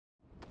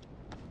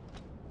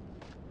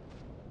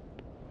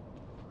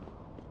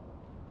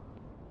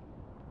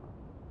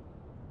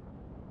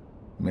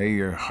May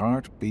your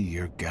heart be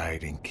your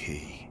guiding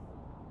key.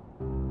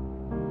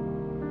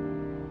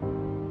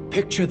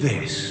 Picture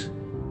this.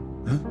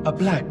 A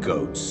black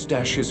goat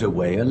stashes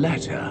away a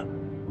letter,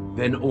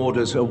 then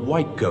orders a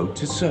white goat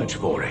to search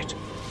for it.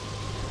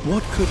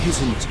 What could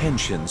his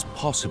intentions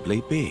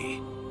possibly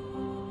be?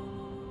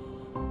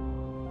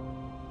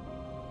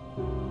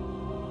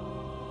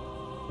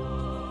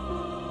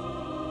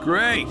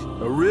 Great!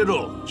 A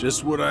riddle.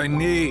 Just what I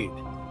need.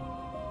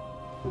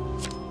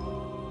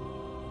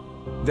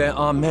 There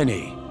are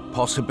many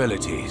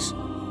possibilities.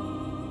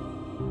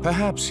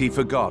 Perhaps he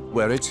forgot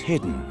where it's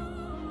hidden.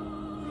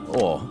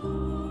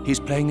 Or he's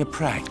playing a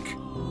prank.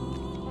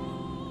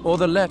 Or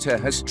the letter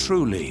has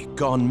truly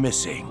gone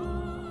missing.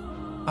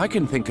 I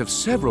can think of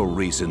several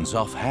reasons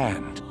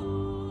offhand.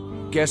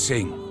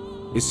 Guessing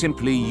is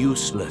simply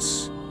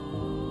useless.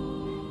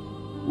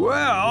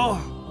 Well,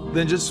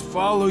 then just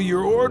follow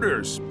your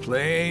orders,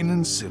 plain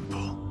and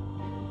simple.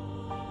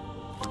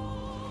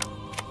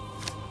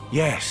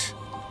 Yes,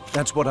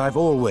 that's what I've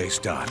always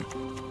done.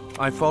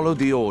 I follow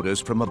the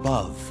orders from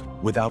above,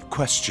 without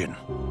question.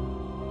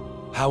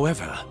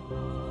 However,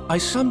 I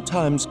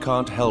sometimes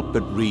can't help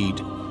but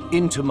read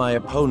into my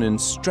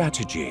opponent's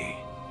strategy.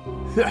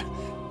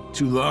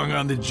 Too long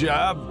on the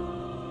job?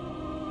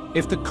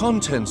 If the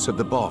contents of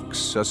the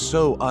box are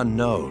so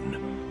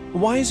unknown,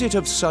 why is it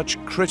of such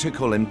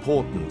critical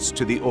importance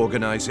to the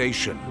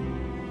organization?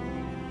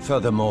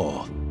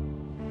 Furthermore,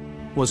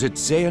 was it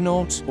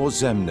Xehanort or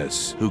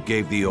Xemnas who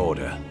gave the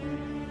order?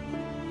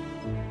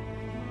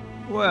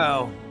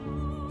 Well,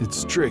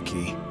 it's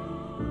tricky.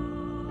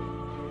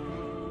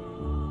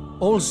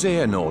 All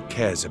Xehanort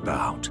cares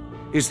about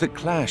is the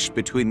clash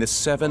between the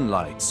 7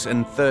 lights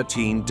and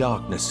 13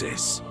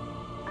 darknesses.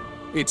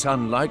 It's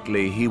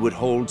unlikely he would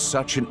hold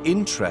such an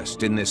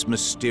interest in this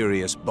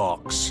mysterious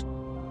box.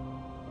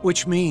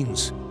 Which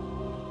means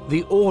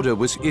the order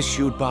was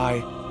issued by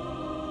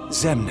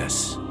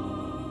Xemnas,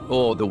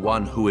 or the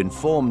one who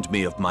informed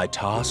me of my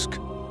task,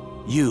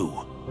 you.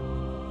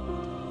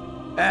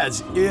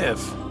 As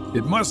if.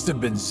 It must have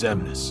been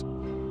Xemnas.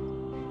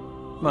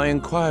 My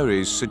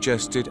inquiries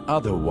suggested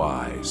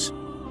otherwise.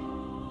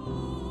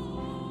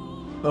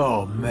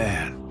 Oh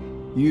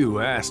man, you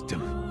asked him.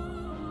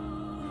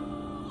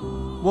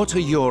 What are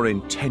your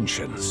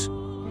intentions?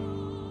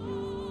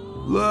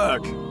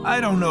 Look, I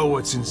don't know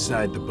what's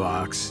inside the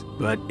box,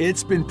 but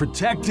it's been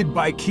protected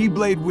by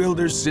Keyblade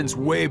wielders since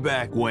way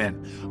back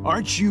when.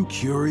 Aren't you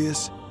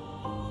curious?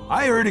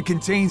 I heard it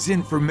contains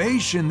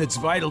information that's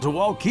vital to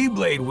all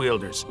Keyblade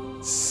wielders.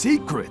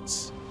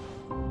 Secrets.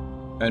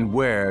 And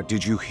where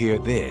did you hear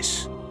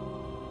this?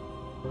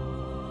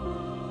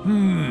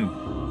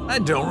 I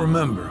don't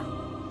remember.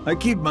 I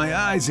keep my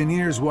eyes and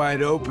ears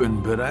wide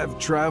open, but I've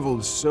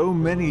traveled so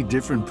many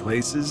different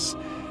places.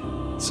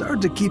 It's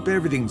hard to keep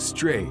everything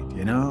straight,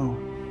 you know?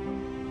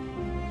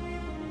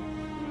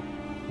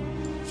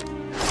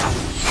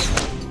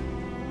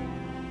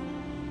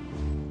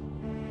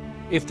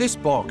 If this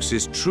box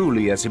is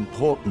truly as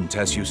important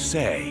as you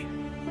say,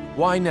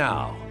 why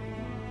now?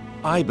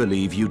 I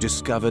believe you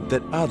discovered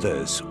that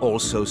others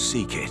also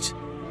seek it,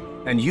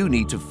 and you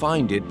need to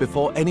find it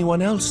before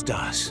anyone else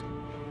does,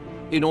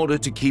 in order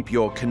to keep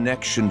your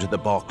connection to the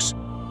box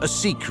a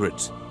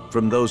secret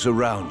from those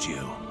around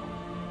you.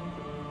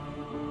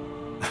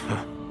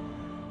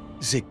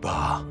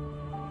 Xigbar,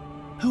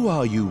 who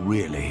are you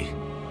really?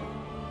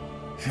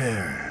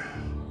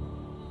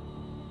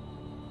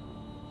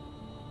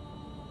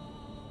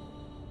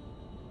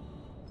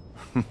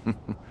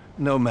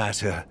 No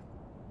matter.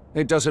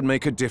 It doesn't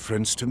make a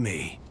difference to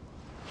me.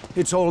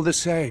 It's all the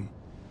same.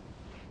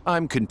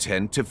 I'm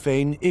content to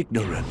feign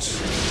ignorance.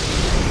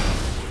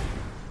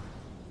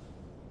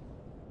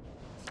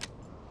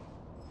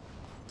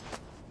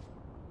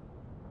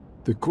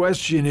 The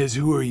question is,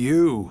 who are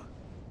you,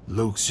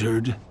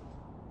 Luxord?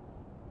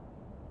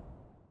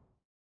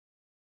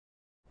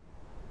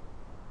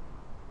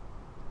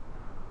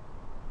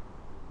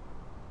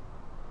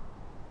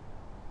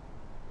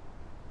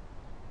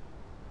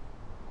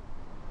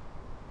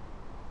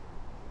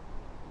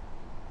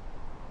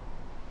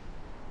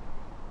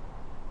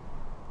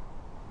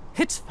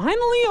 It's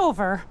finally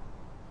over.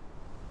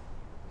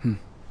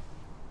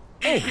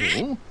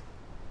 Oh.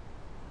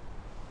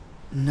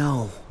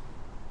 No.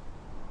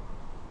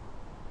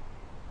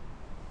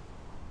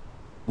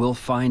 We'll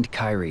find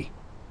Kairi.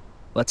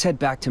 Let's head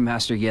back to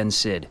Master Yen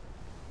Sid.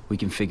 We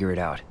can figure it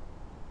out.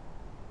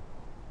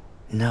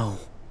 No.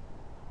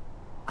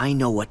 I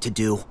know what to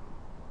do.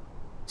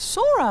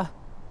 Sora!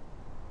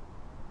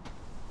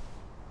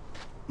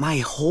 My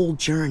whole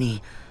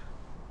journey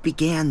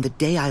began the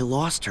day I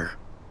lost her.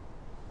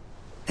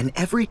 And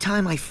every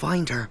time I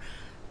find her,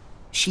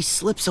 she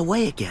slips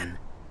away again.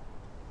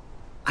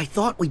 I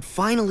thought we'd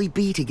finally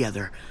be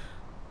together,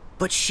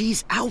 but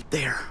she's out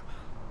there,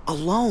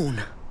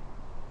 alone.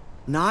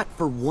 Not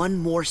for one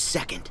more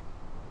second.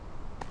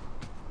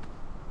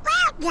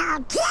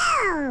 What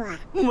you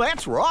do?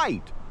 That's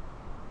right.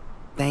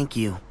 Thank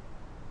you,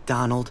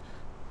 Donald,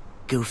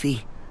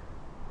 Goofy.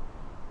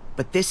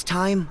 But this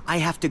time, I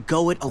have to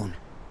go it alone.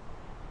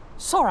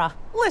 Sora,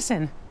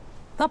 listen.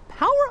 The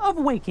power of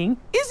waking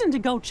isn't to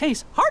go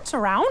chase hearts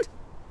around.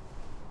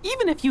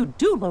 Even if you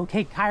do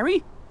locate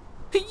Kairi,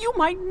 you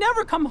might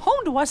never come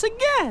home to us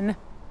again.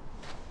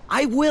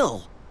 I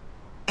will.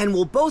 And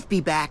we'll both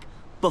be back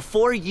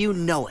before you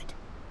know it.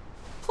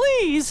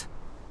 Please.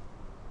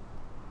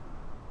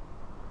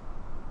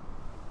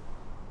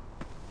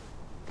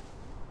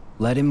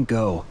 Let him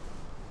go,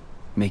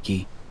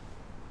 Mickey.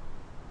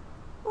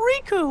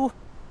 Riku!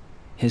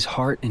 His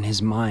heart and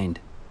his mind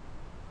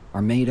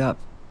are made up.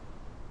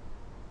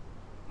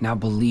 Now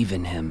believe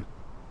in him.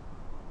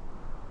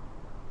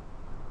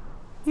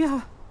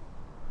 Yeah.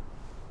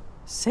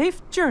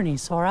 Safe journey,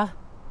 Sora.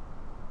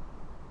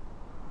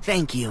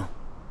 Thank you.